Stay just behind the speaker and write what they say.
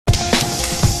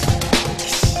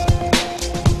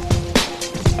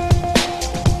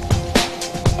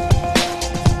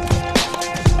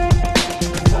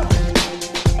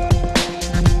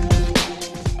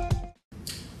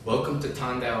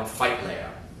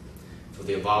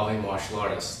the evolving martial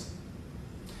artist.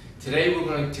 Today we're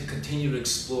going to continue to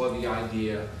explore the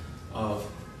idea of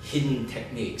hidden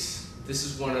techniques. This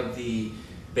is one of the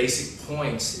basic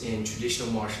points in traditional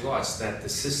martial arts, that the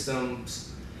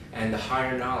systems and the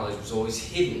higher knowledge was always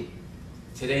hidden.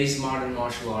 Today's modern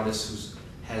martial artist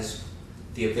who has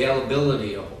the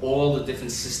availability of all the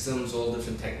different systems, all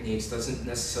different techniques, doesn't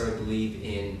necessarily believe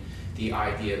in the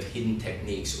idea of hidden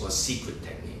techniques or secret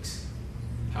techniques.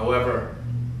 However,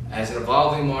 as an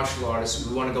evolving martial artist,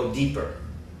 we want to go deeper.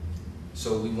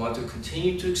 So we want to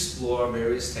continue to explore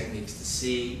various techniques to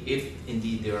see if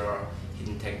indeed there are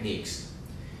hidden techniques.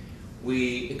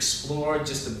 We explore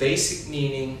just the basic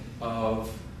meaning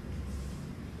of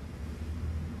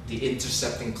the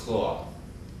intercepting claw.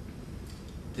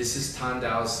 This is Tan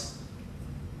Dao's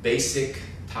basic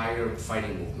tiger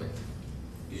fighting movement,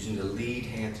 using the lead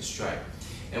hand to strike.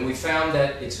 And we found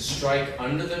that it's a strike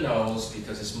under the nose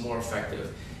because it's more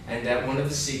effective, and that one of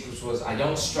the secrets was I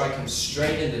don't strike him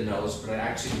straight in the nose, but I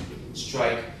actually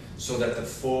strike so that the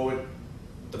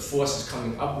force is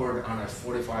coming upward on a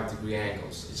 45-degree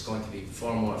angles. It's going to be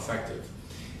far more effective.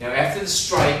 Now after the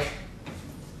strike,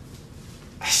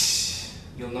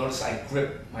 you'll notice I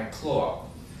grip my claw.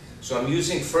 So I'm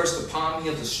using first the palm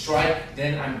heel to strike,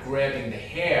 then I'm grabbing the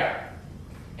hair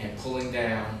and pulling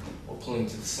down or pulling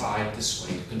to the side this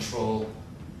way to control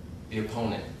the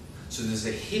opponent. So there's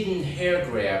a hidden hair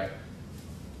grab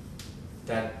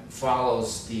that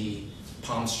follows the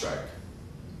palm strike.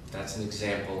 That's an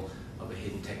example of a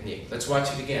hidden technique. Let's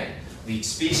watch it again. Lead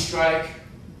speed strike,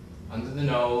 under the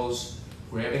nose,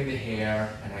 grabbing the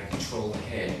hair, and I control the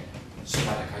head so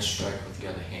that I strike with the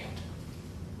other hand.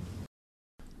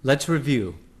 Let's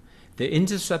review. The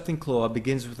intercepting claw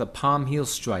begins with a palm heel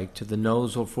strike to the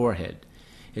nose or forehead.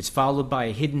 It's followed by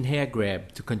a hidden hair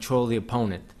grab to control the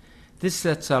opponent. This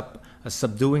sets up a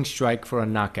subduing strike for a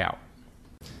knockout.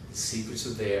 The secrets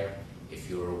are there if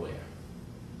you're aware.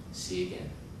 See you again.